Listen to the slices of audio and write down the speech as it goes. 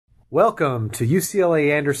Welcome to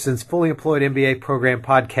UCLA Anderson's Fully Employed MBA Program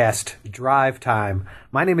podcast, Drive Time.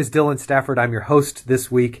 My name is Dylan Stafford. I'm your host this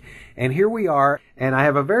week, and here we are, and I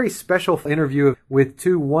have a very special interview with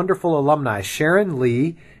two wonderful alumni, Sharon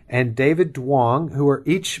Lee and David Duong, who are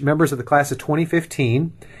each members of the class of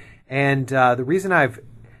 2015. And the reason I've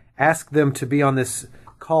asked them to be on this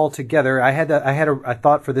call together, I had a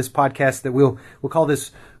thought for this podcast that we'll call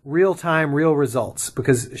this Real Time, Real Results,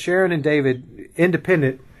 because Sharon and David,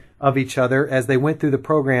 independent of each other as they went through the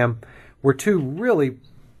program, were two really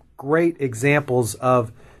great examples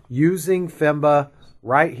of using FEMBA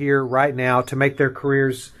right here, right now to make their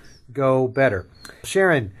careers go better.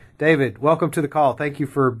 Sharon, David, welcome to the call. Thank you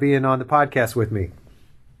for being on the podcast with me.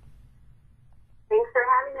 Thanks for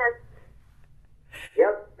having us.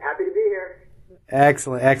 Yep, happy to be here.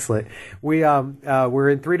 Excellent. We're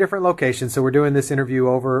in three different locations, so we're doing this interview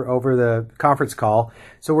over the conference call.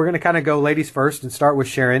 So we're going to kind of go ladies first and start with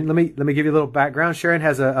Sharon. Let me give you a little background. Sharon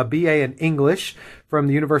has a BA in English from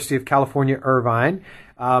the University of California, Irvine.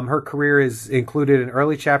 Her career is included an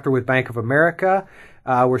early chapter with Bank of America,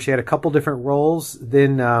 where she had a couple different roles.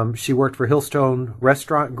 Then she worked for Hillstone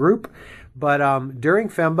Restaurant Group. But during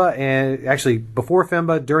FEMBA, and actually before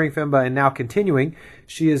FEMBA, during FEMBA, and now continuing,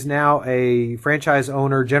 she is now a franchise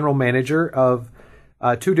owner, general manager of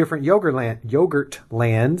two different yogurt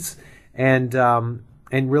lands, and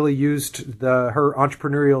really used her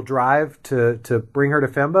entrepreneurial drive to bring her to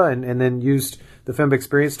FEMBA, and then used the FEMBA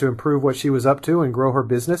experience to improve what she was up to and grow her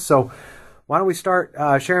business. So why don't we start,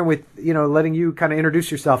 Sharon, with letting you kind of introduce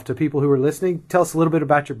yourself to people who are listening. Tell us a little bit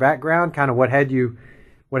about your background, kind of what had you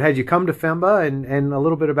come to FEMBA, and a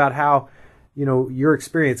little bit about how, your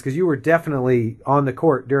experience, because you were definitely on the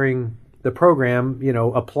court during the program,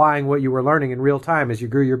 applying what you were learning in real time as you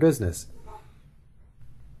grew your business.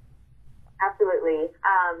 Absolutely.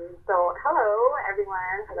 So hello,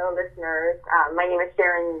 everyone. Hello, listeners. My name is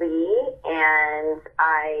Sharon Lee, and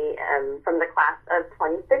I am from the class of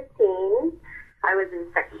 2015. I was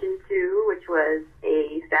in Section 2, which was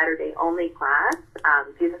a Saturday-only class,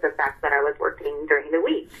 due to the fact that I was working during the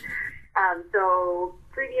week. So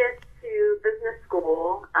previous to business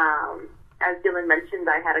school, as Dylan mentioned,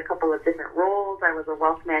 I had a couple of different roles. I was a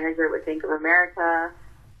wealth manager with Bank of America.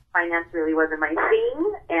 Finance really wasn't my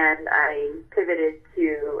thing, and I pivoted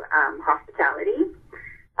to hospitality,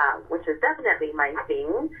 which is definitely my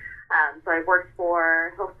thing. So I worked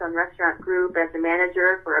for Hillstone Restaurant Group as a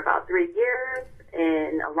manager for about 3 years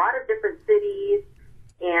in a lot of different cities.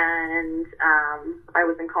 And I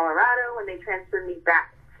was in Colorado when they transferred me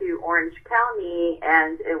back to Orange County.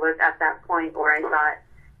 And it was at that point where I thought,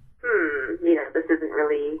 this isn't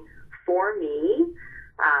really for me,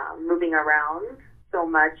 moving around so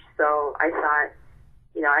much. So I thought,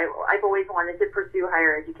 I've always wanted to pursue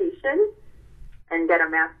higher education and get a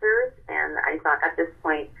master's. And I thought at this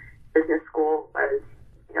point, business school was,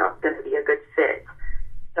 going to be a good fit.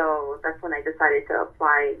 So that's when I decided to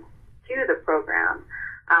apply to the program.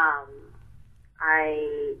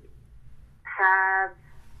 I have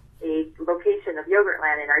a location of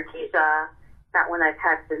Yogurtland in Artesia, that one I've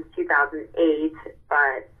had since 2008,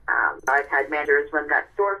 but I've had managers run that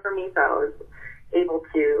store for me, so I was able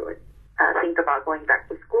to think about going back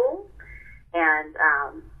to school, and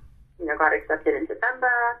got accepted into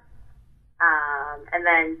FEMBA. And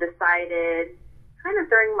then decided kind of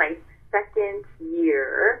during my second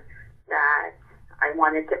year that I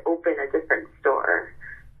wanted to open a different store.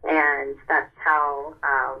 And that's how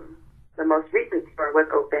the most recent store was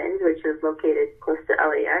opened, which is located close to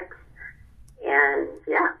LAX. And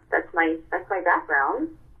yeah, that's my background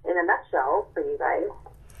in a nutshell for you guys.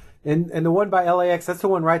 And the one by LAX, that's the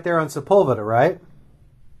one right there on Sepulveda, right?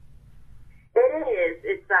 It is.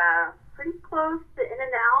 It's pretty close to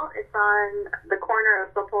In-N-Out. It's on the corner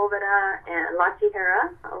of Sepulveda and La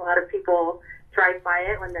Tijera. A lot of people drive by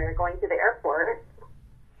it when they're going to the airport.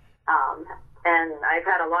 And I've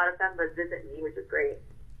had a lot of FEMBAs visit me, which is great.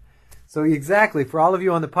 So exactly, for all of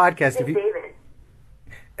you on the podcast, David.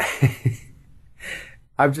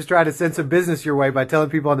 I'm just trying to send some business your way by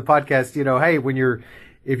telling people on the podcast, hey,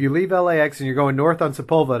 if you leave LAX and you're going north on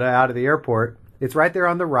Sepulveda out of the airport, it's right there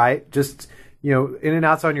on the right, just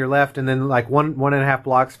In-N-Out's on your left, and then like one and a half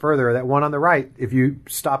blocks further, that one on the right, if you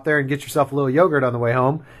stop there and get yourself a little yogurt on the way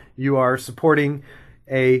home, you are supporting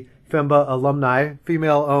a FEMBA alumni,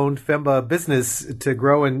 female-owned FEMBA business to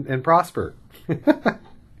grow and prosper. Yes,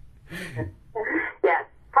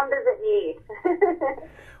 come visit me.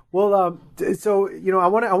 Well, so I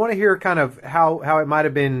want to hear kind of how it might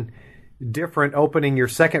have been different opening your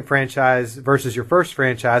second franchise versus your first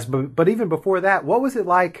franchise. But even before that, what was it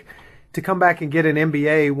like to come back and get an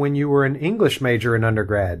MBA when you were an English major in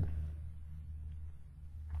undergrad?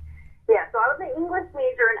 English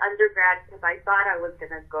major in undergrad because I thought I was going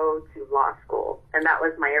to go to law school, and that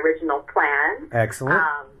was my original plan. Excellent.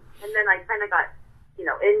 And then I kind of got,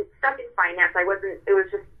 stuck in finance. It was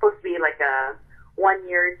just supposed to be like a 1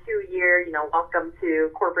 year, 2 year, welcome to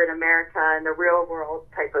corporate America and the real world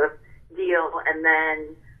type of deal. And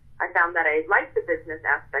then I found that I liked the business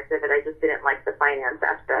aspect of it. I just didn't like the finance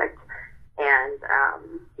aspect. And,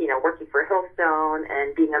 working for Hillstone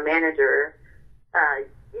and being a manager,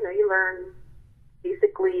 you learn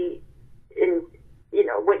basically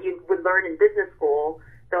what you would learn in business school,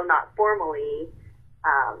 though not formally.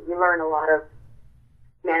 You learn a lot of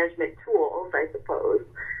management tools, I suppose.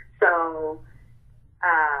 So,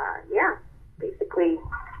 basically.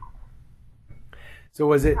 So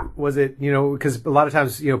was it, because a lot of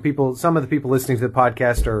times, some of the people listening to the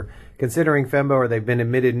podcast are considering FEMBO or they've been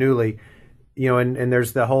admitted newly, and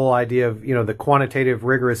there's the whole idea of, the quantitative,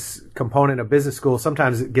 rigorous component of business school.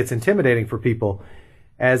 Sometimes it gets intimidating for people.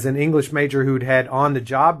 As an English major who'd had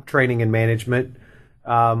on-the-job training in management,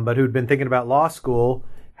 but who'd been thinking about law school,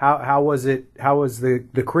 how was it? How was the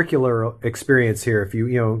curricular experience here? If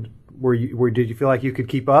did you feel like you could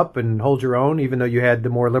keep up and hold your own, even though you had the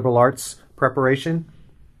more liberal arts preparation?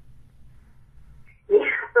 Yeah.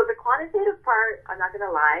 So the quantitative part, I'm not going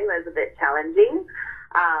to lie, was a bit challenging.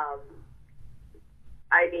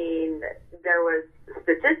 There was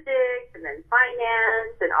statistics and then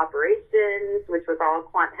finance and operations, which was all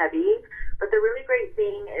quant heavy. But the really great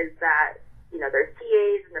thing is that, there's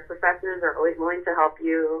TAs and the professors are always willing to help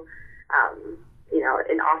you,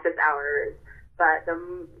 in office hours. But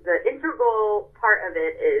the integral part of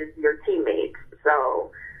it is your teammates.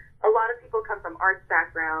 So a lot of people come from arts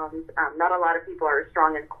backgrounds. Not a lot of people are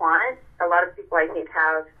strong in quant. A lot of people, I think,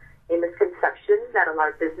 have a misconception that a lot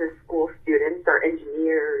of business school students are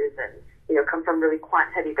engineers and, come from really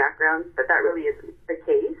quant-heavy backgrounds, but that really isn't the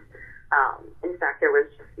case. In fact, there was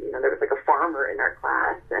like a farmer in our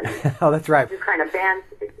class, and oh, that's right. Just kind of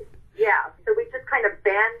so we just kind of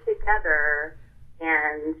band together,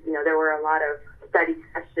 and there were a lot of study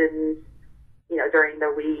sessions, during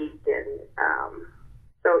the week, and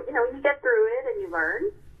so you get through it and you learn,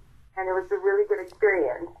 and it was a really good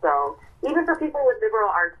experience. So even for people with liberal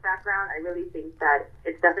arts background, I really think that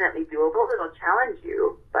it's definitely doable. It'll challenge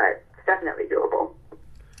you, but it's definitely doable.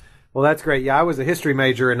 Well, that's great. Yeah, I was a history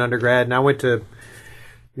major in undergrad, and I went to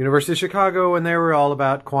University of Chicago, and they were all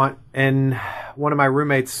about quant. And one of my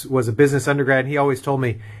roommates was a business undergrad, and he always told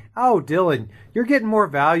me, "Oh, Dylan, you're getting more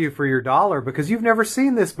value for your dollar because you've never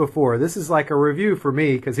seen this before. This is like a review for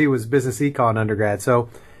me," because he was business econ undergrad. So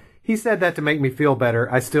he said that to make me feel better.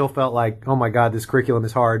 I still felt like, oh my God, this curriculum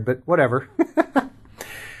is hard, but whatever.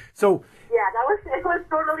 So yeah, it was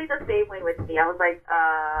totally the same way with me. I was like,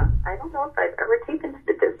 I don't know if I've ever taken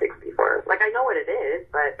statistics before. Like, I know what it is,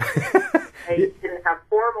 but I didn't have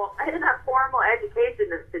formal education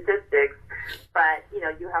in statistics. But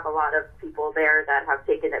you have a lot of people there that have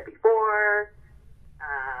taken it before,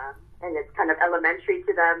 and it's kind of elementary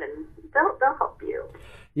to them, and they'll help you.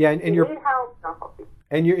 Yeah, and you need help, they'll help you.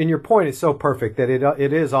 And your point is so perfect that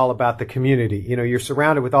it is all about the community. You're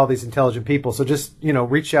surrounded with all these intelligent people, so just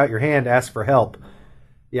reach out your hand, ask for help.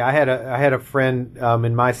 Yeah, I had a friend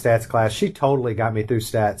in my stats class. She totally got me through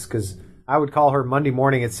stats because I would call her Monday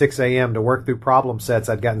morning at 6 a.m. to work through problem sets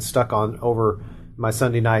I'd gotten stuck on over my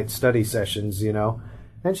Sunday night study sessions.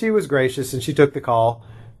 And she was gracious and she took the call.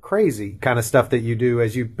 Crazy kind of stuff that you do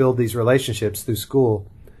as you build these relationships through school.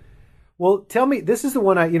 Well, tell me, this is the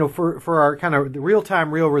one for our kind of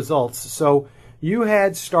real-time, real results. So you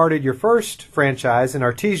had started your first franchise in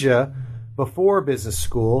Artesia before business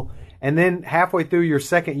school, and then halfway through your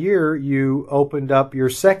second year, you opened up your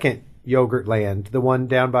second Yogurtland, the one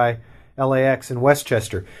down by LAX in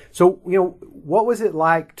Westchester. So, what was it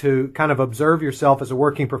like to kind of observe yourself as a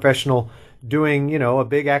working professional doing, a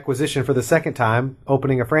big acquisition for the second time,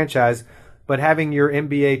 opening a franchise, but having your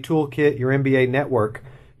MBA toolkit, your MBA network?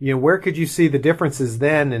 Where could you see the differences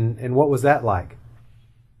then, and what was that like?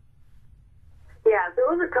 Yeah, so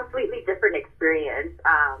it was a completely different experience.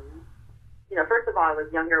 First of all, I was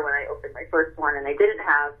younger when I opened my first one, and I didn't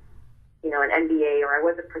have, an MBA, or I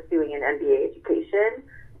wasn't pursuing an MBA education.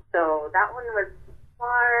 So that one was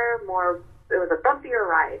far more, it was a bumpier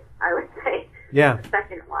ride, I would say. Yeah. The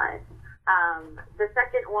second one. The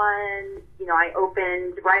second one, I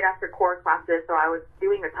opened right after core classes, so I was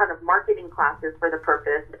doing a ton of marketing classes for the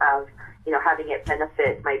purpose of, having it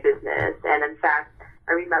benefit my business. And in fact,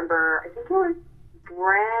 I remember, I think it was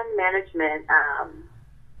brand management,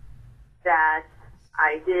 that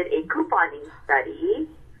I did a couponing study,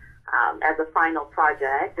 as a final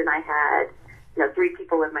project, and I had 3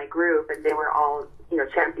 people in my group, and they were all,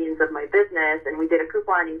 champions of my business. And we did a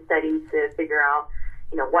couponing study to figure out,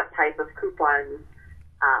 what type of coupons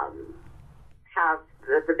have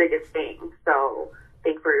the biggest bang. So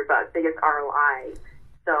bang for your buck, biggest ROI.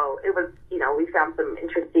 So it was, we found some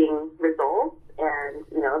interesting results, and,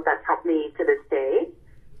 that's helped me to this day.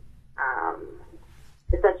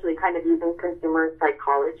 Essentially kind of using consumer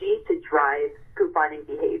psychology to drive couponing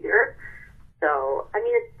behavior. So, I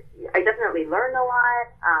mean, I definitely learned a lot.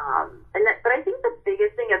 But I think the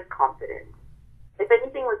biggest thing is confidence. If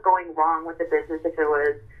anything was going wrong with the business, if it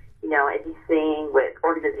was, anything with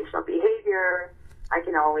organizational behavior, I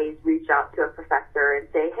can always reach out to a professor and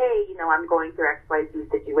say, hey, I'm going through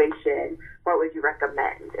XYZ situation. What would you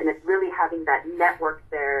recommend? And it's really having that network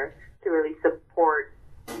there to really support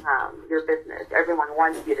your business. Everyone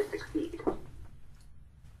wants you to succeed.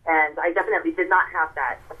 And I definitely did not have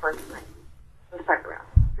that the first time around.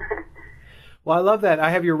 Well, I love that.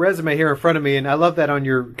 I have your resume here in front of me, and I love that on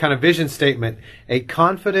your kind of vision statement, a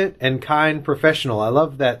confident and kind professional. I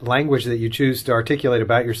love that language that you choose to articulate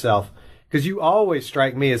about yourself, because you always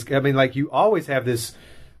strike me as, you always have this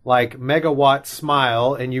megawatt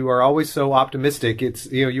smile, and you are always so optimistic. It's,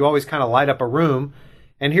 you always kind of light up a room.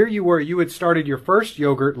 And here you were, you had started your first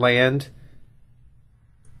Yogurtland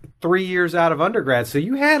 3 years out of undergrad. So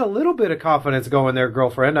you had a little bit of confidence going there,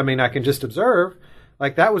 girlfriend. I mean, I can just observe.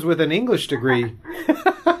 That was with an English degree.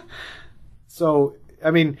 So, I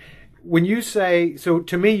mean, when you say, so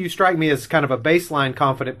to me, you strike me as kind of a baseline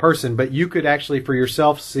confident person, but you could actually for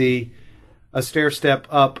yourself see a stair step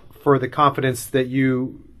up for the confidence that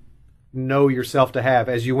you know yourself to have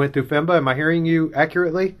as you went through FEMBA. Am I hearing you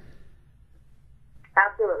accurately?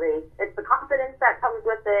 Absolutely. It's the confidence that comes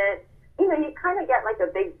with it. You kind of get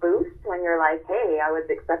a big boost when you're like, hey, I was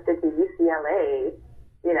accepted to UCLA,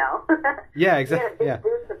 Yeah, exactly. You get a big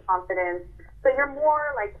boost of confidence. So you're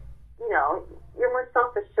more you're more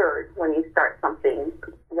self-assured when you start something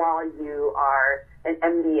while you are an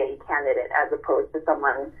MBA candidate as opposed to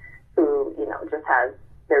someone who, just has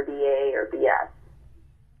their BA or BS.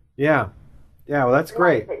 Yeah. Yeah, well, that's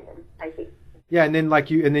great. In my opinion, I think. Yeah, and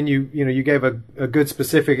then you gave a good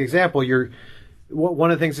specific example.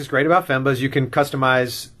 One of the things that's great about FEMBA is you can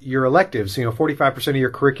customize your electives. 45% of your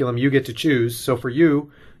curriculum you get to choose. So for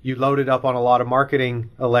you loaded up on a lot of marketing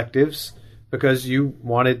electives because you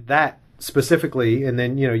wanted that specifically. And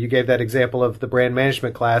then, you gave that example of the brand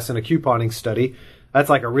management class and a couponing study. That's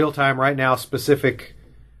like a real time right now specific.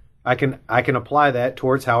 I can apply that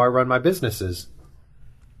towards how I run my businesses.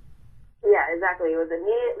 Yeah, exactly. It was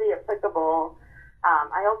immediately applicable.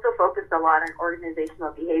 I also focused a lot on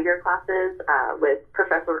organizational behavior classes with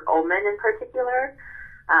Professor Ullman in particular.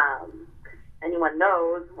 Anyone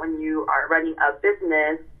knows when you are running a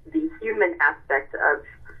business, the human aspect of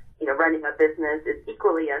running a business is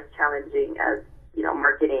equally as challenging as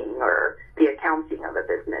marketing or the accounting of a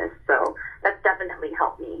business. So that's definitely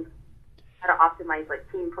helped me how to optimize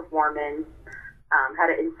team performance, how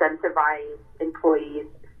to incentivize employees,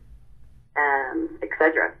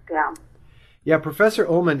 etc. Yeah. Yeah, Professor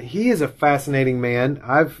Ullman, he is a fascinating man.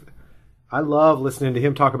 I love listening to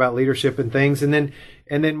him talk about leadership and things. And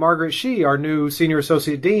then Margaret Shee, our new senior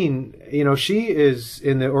associate dean, she is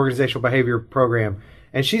in the organizational behavior program,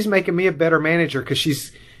 and she's making me a better manager because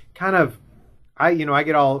she's kind of, I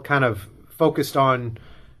get all kind of focused on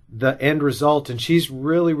the end result, and she's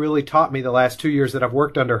really, really taught me the last 2 years that I've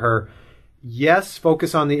worked under her. Yes,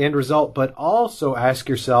 focus on the end result, but also ask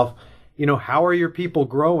yourself, how are your people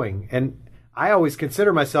growing? And I always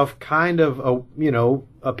consider myself kind of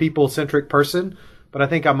a people-centric person, but I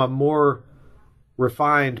think I'm a more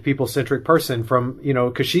refined people-centric person from,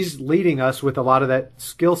 because she's leading us with a lot of that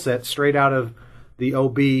skill set straight out of the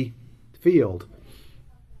OB field.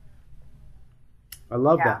 I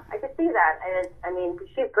love that. I could see that. And I mean,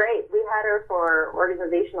 she's great. We had her for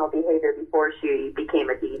organizational behavior before she became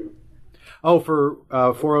a dean. Oh, for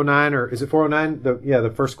 409, or is it 409?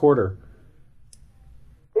 The first quarter.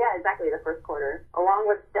 Yeah, exactly, the first quarter. Along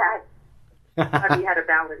with that, we had a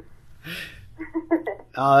balance.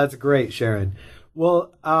 Oh, that's great, Sharon.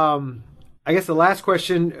 Well, I guess the last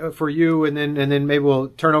question for you, and then maybe we'll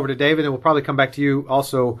turn over to David, and we'll probably come back to you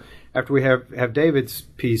also after we have David's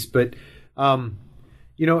piece. But how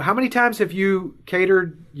many times have you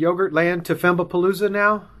catered Yogurtland to FEMBApalooza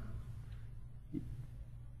now?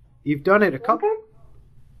 You've done it a couple.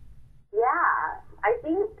 Yeah, I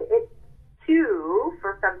think it's 2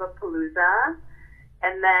 for FEMBApalooza,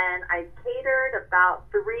 and then I catered about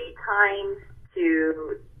 3 times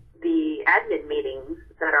to the admin meetings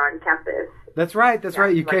that are on campus. That's right. That's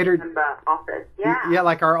right. You catered FEMBA office. Yeah. Yeah,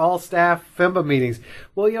 like our all staff FEMBA meetings.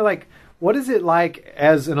 Well, what is it like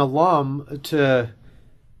as an alum to,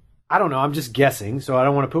 I don't know, I'm just guessing, so I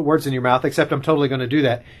don't want to put words in your mouth, except I'm totally going to do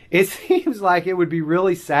that. It seems like it would be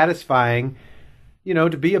really satisfying, to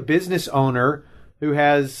be a business owner who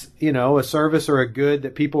has, a service or a good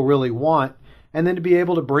that people really want, and then to be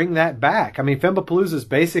able to bring that back. I mean, Fembapalooza is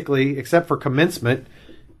basically, except for commencement,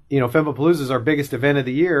 Fembapalooza is our biggest event of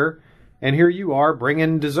the year, and here you are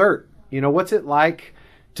bringing dessert. What's it like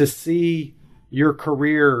to see your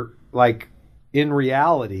career, like, in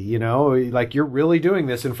reality, like you're really doing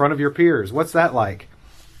this in front of your peers? What's that like?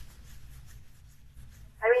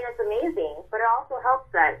 I mean, it's amazing, but it also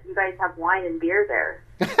helps that you guys have wine and beer there.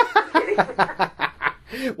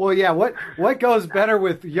 Well, yeah, what goes better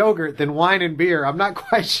with yogurt than wine and beer? I'm not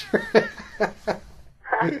quite sure.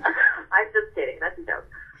 I'm just kidding. That's a joke.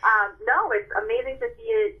 No, it's amazing to see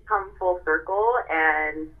it come full circle,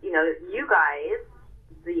 and, you guys,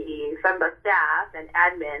 the Femba staff and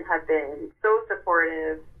admin, have been so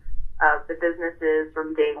supportive of the businesses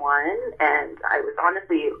from day one, and I was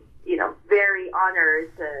honestly, very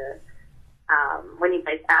honored to, when you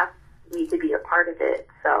guys asked me to be a part of it.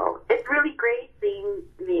 So it's really great seeing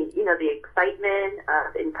the excitement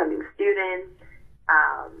of incoming students.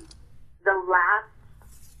 The last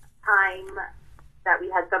time that we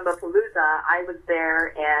had Fembapalooza, I was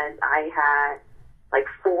there and I had like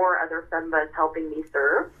 4 other Fembas helping me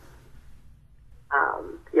serve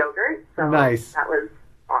yogurt. So nice. That was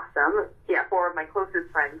awesome. Yeah, 4 of my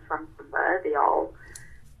closest friends from Femba, they all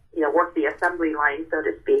worked the assembly line, so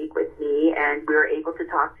to speak, with me, and we were able to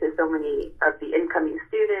talk to so many of the incoming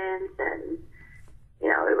students, and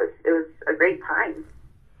it was a great time.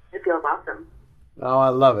 It feels awesome. Oh, I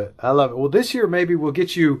love it. Well, this year maybe we'll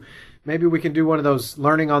get you. Maybe we can do one of those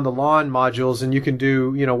learning on the lawn modules, and you can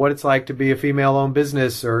do what it's like to be a female-owned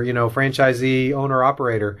business or franchisee owner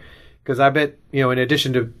operator. Because I bet in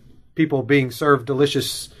addition to people being served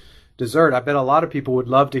delicious dessert, I bet a lot of people would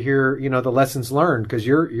love to hear, the lessons learned, because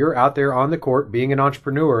you're out there on the court being an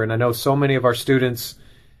entrepreneur. And I know so many of our students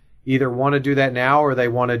either want to do that now or they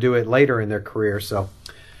want to do it later in their career. So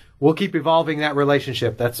we'll keep evolving that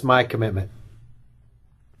relationship. That's my commitment.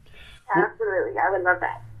 Absolutely. I would love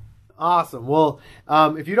that. Awesome. Well,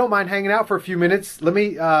 if you don't mind hanging out for a few minutes, let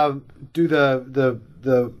me do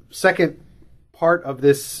the second part of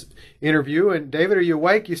this interview. And David, are you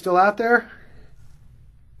awake? You still out there?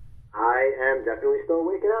 I am definitely still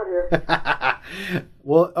awake and out here.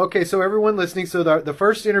 Well, okay, so everyone listening, so the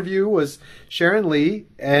first interview was Sharon Lee,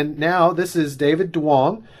 and now this is David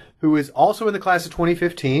Duong, who is also in the class of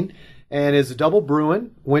 2015 and is a double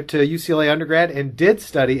Bruin, went to UCLA undergrad and did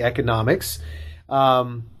study economics,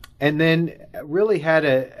 and then really had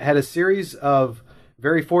a series of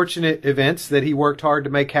very fortunate events that he worked hard to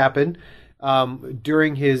make happen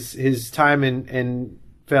during his time in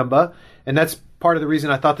Femba, and that's part of the reason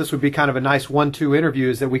I thought this would be kind of a nice 1-2 interview,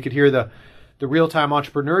 is that we could hear the real-time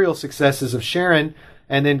entrepreneurial successes of Sharon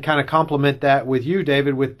and then kind of complement that with you,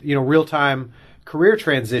 David, with real-time career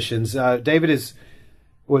transitions. David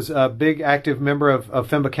was a big active member of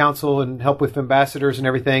Femba Council and helped with Fembassadors and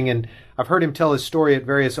everything, and I've heard him tell his story at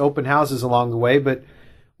various open houses along the way, but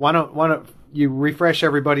why don't you refresh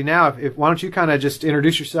everybody now? Why don't you kind of just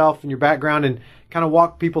introduce yourself and your background and kind of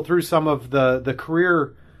walk people through some of the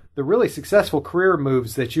career, the really successful career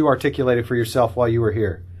moves that you articulated for yourself while you were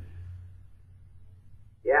here.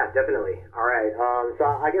 Yeah, definitely. All right. So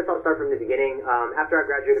I guess I'll start from the beginning. After I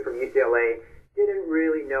graduated from UCLA, didn't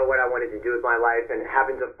really know what I wanted to do with my life and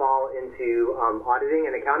happened to fall into auditing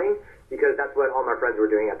and accounting because that's what all my friends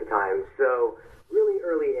were doing at the time. So really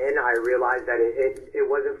early in, I realized that it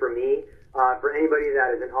wasn't for me. For anybody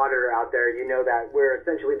that is an auditor out there, you know that we're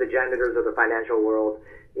essentially the janitors of the financial world.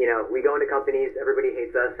 We go into companies, everybody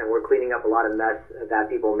hates us, and we're cleaning up a lot of mess that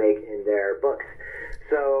people make in their books.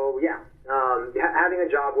 So, yeah, having a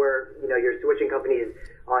job where, you're switching companies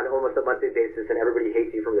on almost a monthly basis and everybody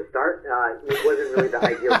hates you from the start, it wasn't really the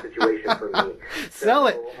ideal situation for me. Sell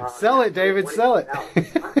it, David, sell it.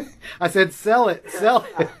 I said sell it.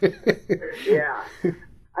 Yeah.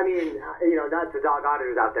 I mean, not to dog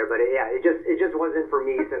auditors out there, but it just wasn't for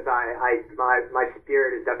me since my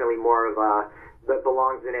spirit is definitely more of that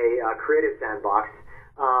belongs in a creative sandbox.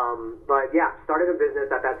 But yeah, started a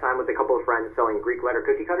business at that time with a couple of friends selling Greek letter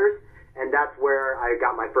cookie cutters, and that's where I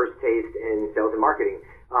got my first taste in sales and marketing.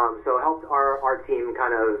 So it helped our team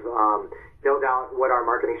kind of build out what our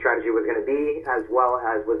marketing strategy was going to be, as well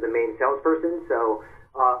as was the main salesperson. So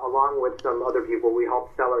along with some other people, we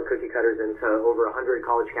helped sell our cookie cutters into over 100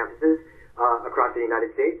 college campuses across the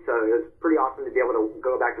United States. So it was pretty awesome to be able to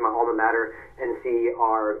go back to my alma mater and see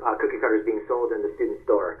our cookie cutters being sold in the student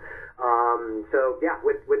store. So yeah,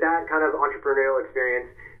 with that kind of entrepreneurial experience,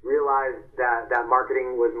 realized that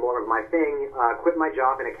marketing was more of my thing, quit my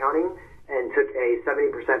job in accounting and took a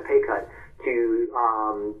 70% pay cut to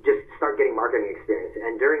just start getting marketing experience.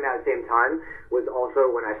 And during that same time was also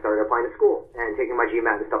when I started applying to school and taking my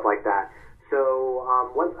GMAT and stuff like that. So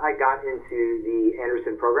once I got into the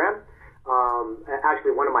Anderson program,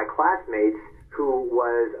 actually one of my classmates who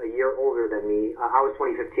was a year older than me, I was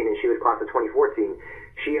 2015 and she was class of 2014,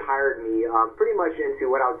 she hired me pretty much into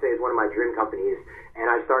what I would say is one of my dream companies. And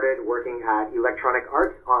I started working at Electronic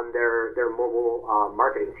Arts on their mobile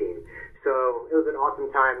marketing team. So it was an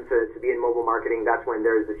awesome time to be in mobile marketing. That's when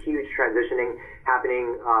there's this huge transitioning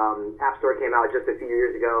happening. App Store came out just a few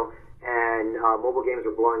years ago, and mobile games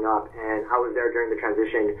were blowing up. And I was there during the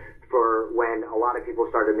transition for when a lot of people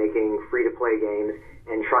started making free-to-play games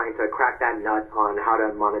and trying to crack that nut on how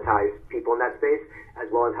to monetize people in that space, as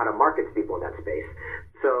well as how to market to people in that space.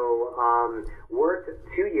 So worked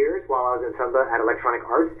 2 years while I was in Tumba at Electronic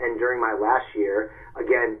Arts, and during my last year,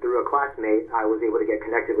 again, through a classmate, I was able to get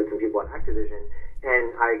connected with some people at Activision,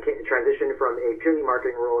 and I transitioned from a purely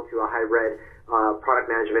marketing role to a hybrid product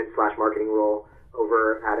management / marketing role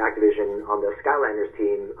over at Activision on the Skylanders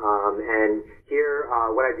team. And here,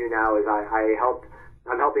 what I do now is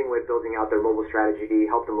I'm helping with building out their mobile strategy,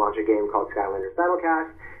 helped them launch a game called Skylanders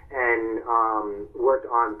Battlecast, and worked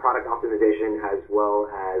on product optimization as well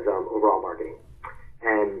as overall marketing.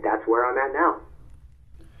 And that's where I'm at now.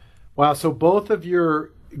 Wow, so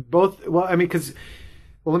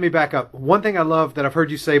let me back up. One thing I love that I've heard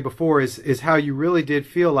you say before is how you really did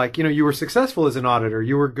feel like, you were successful as an auditor.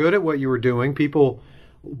 You were good at what you were doing. People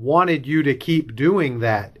wanted you to keep doing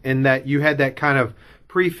that, and that you had that kind of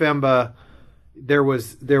pre-FEMBA, there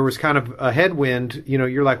was kind of a headwind.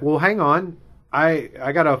 You're like, well, hang on.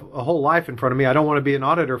 I got a whole life in front of me. I don't want to be an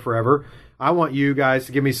auditor forever. I want you guys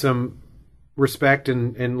to give me some respect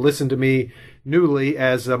and listen to me newly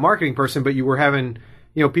as a marketing person, but you were having,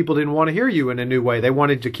 people didn't want to hear you in a new way. They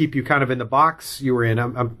wanted to keep you kind of in the box you were in.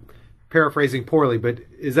 I'm paraphrasing poorly, but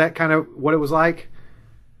is that kind of what it was like?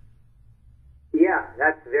 Yeah,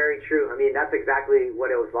 that's very true. I mean, that's exactly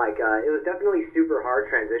what it was like. It was definitely super hard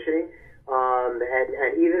transitioning,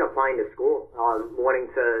 and even applying to school, wanting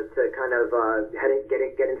to kind of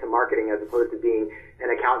get into marketing as opposed to being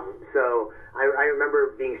an accountant. So I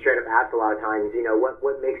remember being straight up asked a lot of times,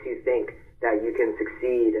 what makes you think that you can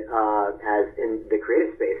succeed as in the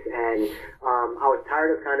creative space? And I was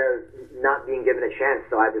tired of kind of not being given a chance,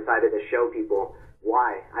 so I decided to show people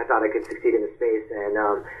why I thought I could succeed in the space. And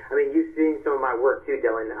I mean, you've seen some of my work too,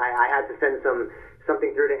 Dylan. I had to send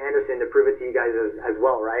something through to Anderson to prove it to you guys as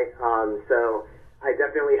well, right? So I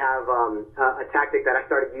definitely have a tactic that I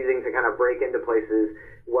started using to kind of break into places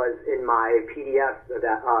was in my PDF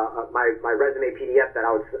that my resume PDF that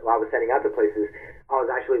I was sending out to places. I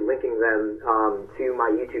was actually linking them to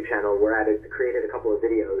my YouTube channel where I had created a couple of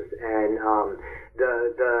videos, and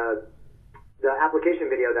the application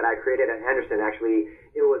video that I created at Anderson, actually,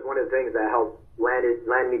 it was one of the things that helped land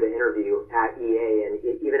me the interview at EA and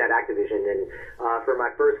even at Activision. And for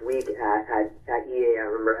my first week at EA, I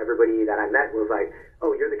remember everybody that I met was like,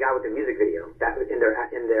 "Oh, you're the guy with the music video." That was in their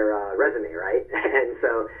resume, right? And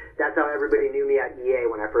so that's how everybody knew me at EA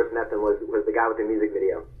when I first met them was the guy with the music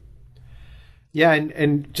video. Yeah,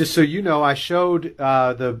 and just so you know, I showed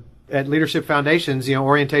at Leadership Foundations,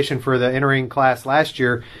 orientation for the entering class last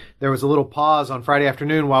year. There was a little pause on Friday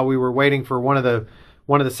afternoon while we were waiting for one of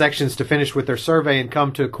the sections to finish with their survey and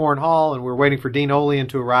come to Corn Hall, and we were waiting for Dean Olean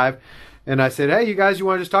to arrive. And I said, "Hey, you guys, you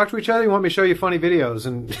want to just talk to each other? You want me to show you funny videos?"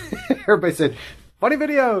 And everybody said, "Funny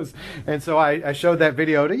videos." And so I showed that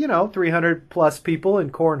video to 300 plus people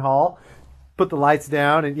in Corn Hall. Put the lights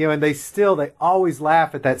down, and and they always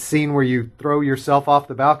laugh at that scene where you throw yourself off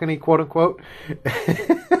the balcony, quote unquote.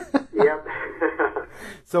 Yep.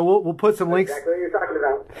 So we'll put some links. Exactly what you're talking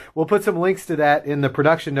about. We'll put some links to that in the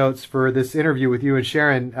production notes for this interview with you and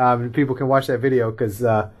Sharon, and people can watch that video because,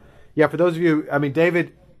 for those of you, I mean,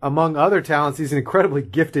 David, among other talents, he's an incredibly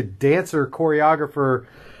gifted dancer, choreographer.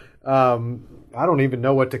 I don't even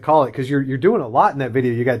know what to call it because you're doing a lot in that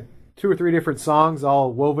video. You got 2 or 3 different songs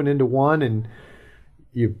all woven into one, and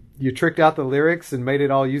you tricked out the lyrics and made it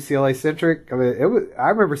all UCLA centric. I mean, I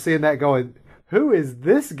remember seeing that going, who is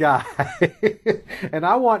this guy? And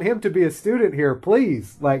I want him to be a student here,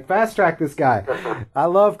 please. Like, fast track this guy. I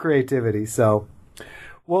love creativity. So,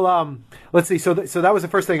 Well, let's see. So that was the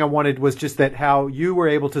first thing I wanted, was just that how you were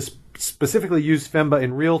able to specifically use Femba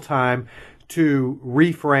in real time to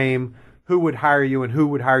reframe who would hire you and who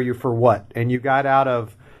would hire you for what. And you got out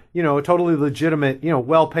of, a totally legitimate,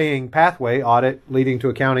 well-paying pathway, audit leading to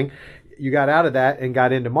accounting. You got out of that and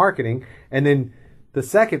got into marketing. And then the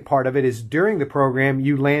second part of it is, during the program,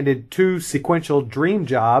 you landed 2 sequential dream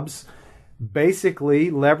jobs, basically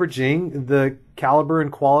leveraging the caliber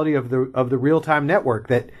and quality of the real-time network.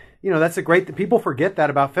 That, that's a great, people forget that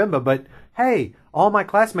about Femba, but hey, all my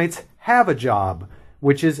classmates have a job,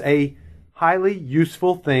 which is a highly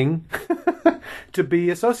useful thing to be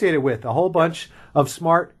associated with. A whole bunch of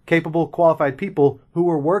smart, capable, qualified people who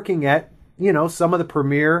are working at, some of the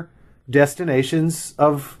premier destinations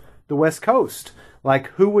of the West Coast. Like,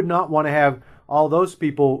 who would not want to have all those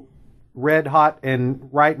people red hot and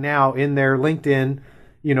right now in their LinkedIn,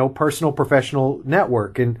 personal professional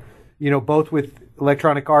network, and, both with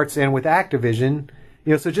Electronic Arts and with Activision,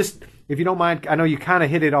 so just, if you don't mind, I know you kind of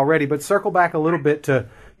hit it already, but circle back a little bit to,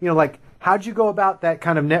 how'd you go about that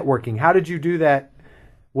kind of networking? How did you do that?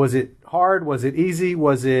 Was it hard? Was it easy?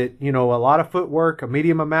 Was it, a lot of footwork, a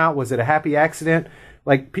medium amount? Was it a happy accident?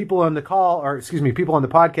 Like, people on the people on the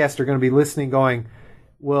podcast are going to be listening going,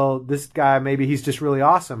 well, this guy, maybe he's just really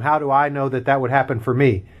awesome. How do I know that would happen for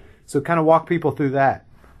me? So kind of walk people through that.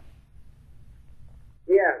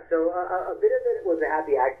 Yeah, so a bit of it was a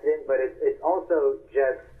happy accident, but it's also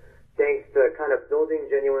just thanks to kind of building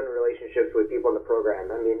genuine relationships with people in the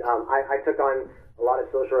program. I mean, I took on a lot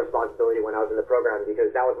of social responsibility when I was in the program,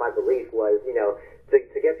 because that was my belief was,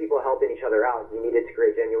 to get people helping each other out, you needed to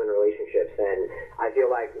create genuine relationships. And I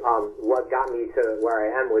feel like what got me to where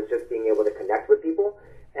I am was just being able to connect with people.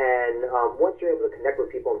 And once you're able to connect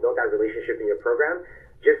with people and build that relationship in your program,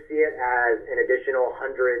 just see it as an additional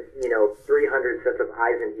 100, 300 sets of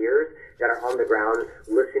eyes and ears that are on the ground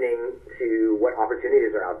listening to what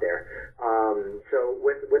opportunities are out there. So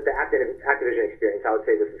with the Activision experience, I would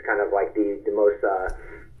say this is kind of like the most...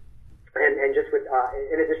 And just with,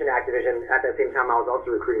 in addition to Activision, at that same time, I was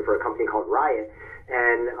also recruiting for a company called Riot.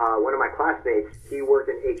 And one of my classmates, he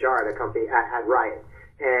worked in HR at a company at Riot.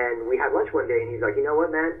 And we had lunch one day, and he's like, you know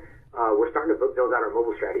what, man? We're starting to build out our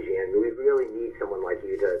mobile strategy, and we really need someone like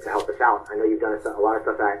you to help us out. I know you've done a lot of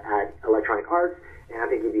stuff at Electronic Arts, and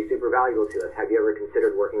I think you'd be super valuable to us. Have you ever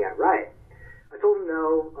considered working at Riot? I told him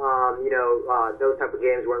no. Those type of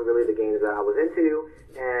games weren't really the games that I was into,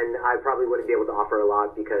 and I probably wouldn't be able to offer a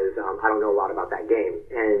lot because I don't know a lot about that game.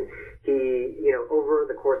 And he, over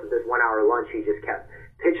the course of this 1 hour lunch, he just kept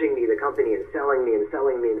pitching me the company and selling me and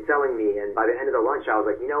selling me and selling me. And by the end of the lunch, I was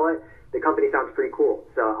like, you know what? The company sounds pretty cool,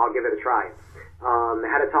 so I'll give it a try. I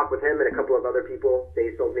had a talk with him and a couple of other people.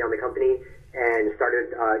 They sold me on the company and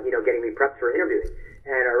started, getting me prepped for interviewing.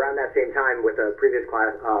 And around that same time, with a previous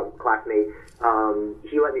classmate,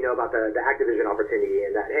 he let me know about the Activision opportunity,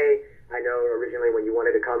 and that, hey, I know originally when you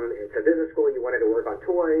wanted to come to business school, you wanted to work on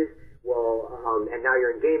toys. Well, and now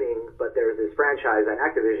you're in gaming, but there's this franchise at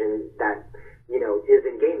Activision that, is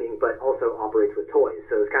in gaming, but also operates with toys.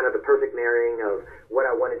 So it's kind of the perfect marrying of what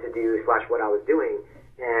I wanted to do / what I was doing.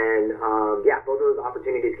 And, both of those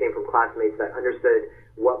opportunities came from classmates that understood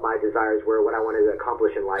what my desires were, what I wanted to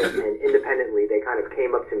accomplish in life, and independently they kind of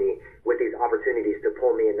came up to me with these opportunities to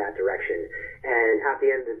pull me in that direction. And at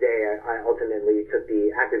the end of the day, I ultimately took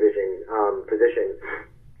the Activision position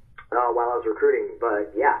while I was recruiting.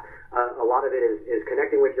 But yeah, a lot of it is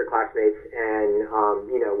connecting with your classmates, and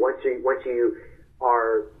once you've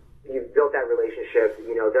built that relationship,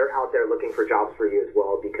 they're out there looking for jobs for you as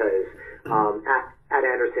well, because at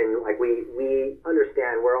Anderson, like we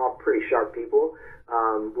understand we're all pretty sharp people.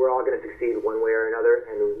 We're all going to succeed one way or another,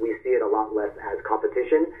 and we see it a lot less as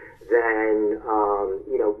competition than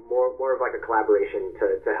more of like a collaboration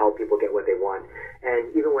to help people get what they want.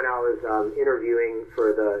 And even when I was interviewing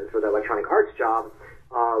for the Electronic Arts job,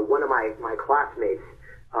 one of my classmates,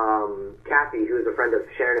 Kathy, who is a friend of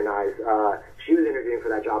Sharon and I's, she was interviewing for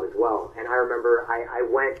that job as well. And I remember I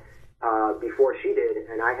went before she did,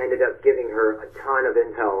 and I ended up giving her a ton of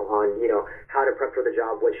intel on, how to prep for the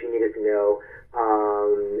job, what she needed to know.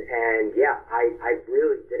 And yeah, I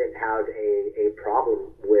really didn't have a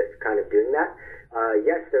problem with kind of doing that.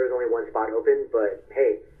 Yes, there was only one spot open, but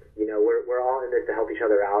hey, we're all in this to help each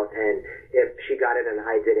other out. And if she got it and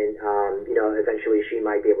I didn't, eventually she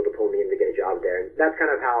might be able to pull me in to get a job there. And that's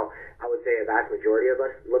kind of how I would say a vast majority of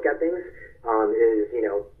us look at things, is,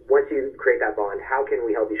 once you create that bond, how can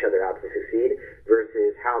we help each other out to succeed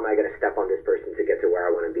versus how am I going to step on this person to get to where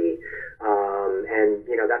I want to be? And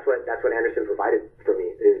that's what Anderson provided for me,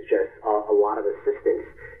 is just a lot of assistance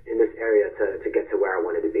in this area to get to where I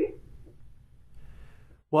wanted to be.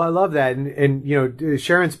 Well, I love that. And, you know,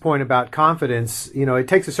 Sharon's point about confidence, you know, it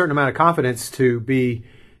takes a certain amount of confidence to be,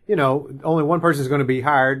 you know, only one person is going to be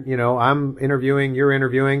hired. You know, I'm interviewing, you're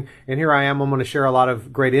interviewing, and here I am. I'm going to share a lot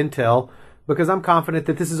of great intel because I'm confident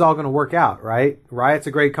that this is all going to work out, right? Riot's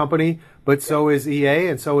a great company, but so is EA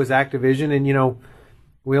and so is Activision. And, you know,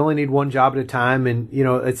 we only need one job at a time. And, you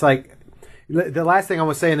know, it's like the last thing I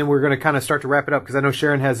want to say, and then we're going to kind of start to wrap it up because I know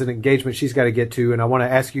Sharon has an engagement she's got to get to. And I want to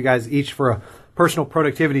ask you guys each for a personal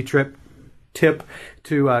productivity tip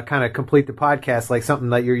to kind of complete the podcast, like something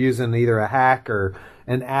that you're using, either a hack or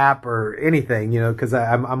an app or anything, you know, because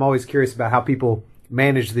I'm always curious about how people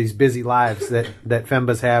manage these busy lives that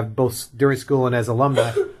FEMBAs have, both during school and as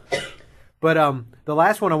alumni. But the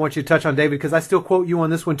last one I want you to touch on, David, because I still quote you on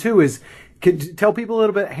this one too, is tell people a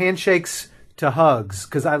little bit handshakes to hugs,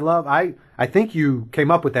 because I think you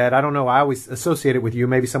came up with that. I don't know. I always associate it with you.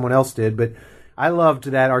 Maybe someone else did, but I loved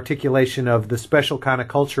that articulation of the special kind of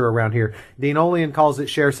culture around here. Dean Olian calls it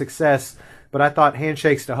share success, but I thought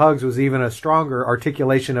handshakes to hugs was even a stronger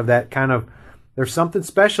articulation of that kind of, there's something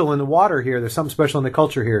special in the water here. There's something special in the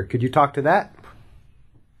culture here. Could you talk to that?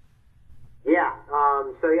 Yeah.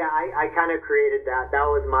 I kind of created that. That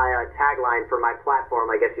was my tagline for my platform,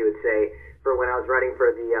 I guess you would say, for when I was running for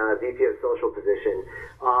the VP of Social position.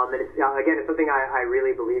 And it's, again, it's something I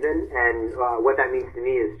really believe in. And what that means to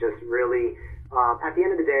me is just really, at the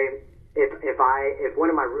end of the day, if one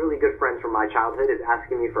of my really good friends from my childhood is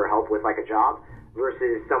asking me for help with like a job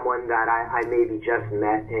versus someone that I maybe just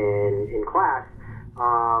met in class,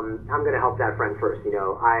 I'm going to help that friend first. You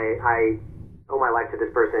know, I owe my life to this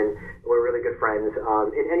person. We're really good friends.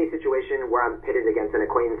 In any situation where I'm pitted against an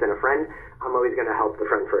acquaintance and a friend, I'm always going to help the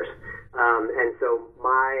friend first. And so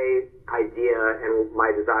my idea and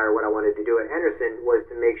my desire, what I wanted to do at Anderson, was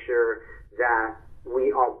to make sure that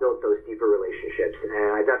we all built those deeper relationships.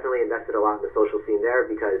 And I definitely invested a lot in the social scene there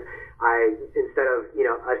because instead of, you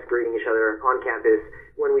know, us greeting each other on campus,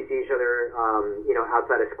 when we see each other, you know,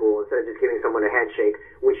 outside of school, instead of just giving someone a handshake,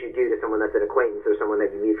 which you do to someone that's an acquaintance or someone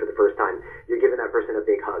that you meet for the first time, you're giving that person a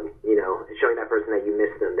big hug, you know, showing that person that you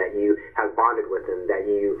miss them, that you have bonded with them, that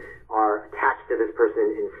you are attached to this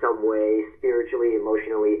person in some way, spiritually,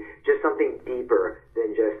 emotionally, just something deeper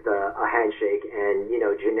than just a handshake and, you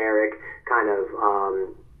know, generic kind of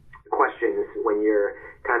questions when you're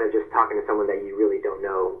kind of just talking to someone that you really don't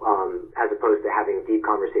know, as opposed to having deep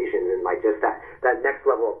conversations and like just that next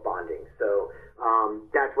level of bonding. So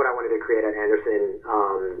that's what I wanted to create at Anderson,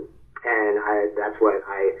 and that's what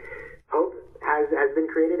I hope has been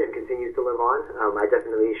created and continues to live on. I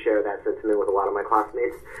definitely share that sentiment with a lot of my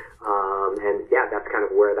classmates, and yeah, that's kind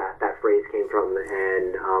of where that phrase came from,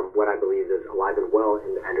 and what I believe is alive and well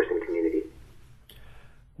in the Anderson community.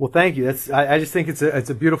 Well, thank you. I just think it's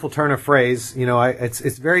a beautiful turn of phrase. You know,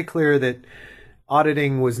 it's very clear that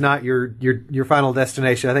auditing was not your final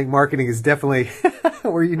destination. I think marketing is definitely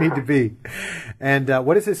where you need to be. And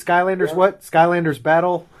what is it? Skylanders? Yeah. What? Skylanders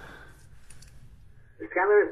Battle? Skylanders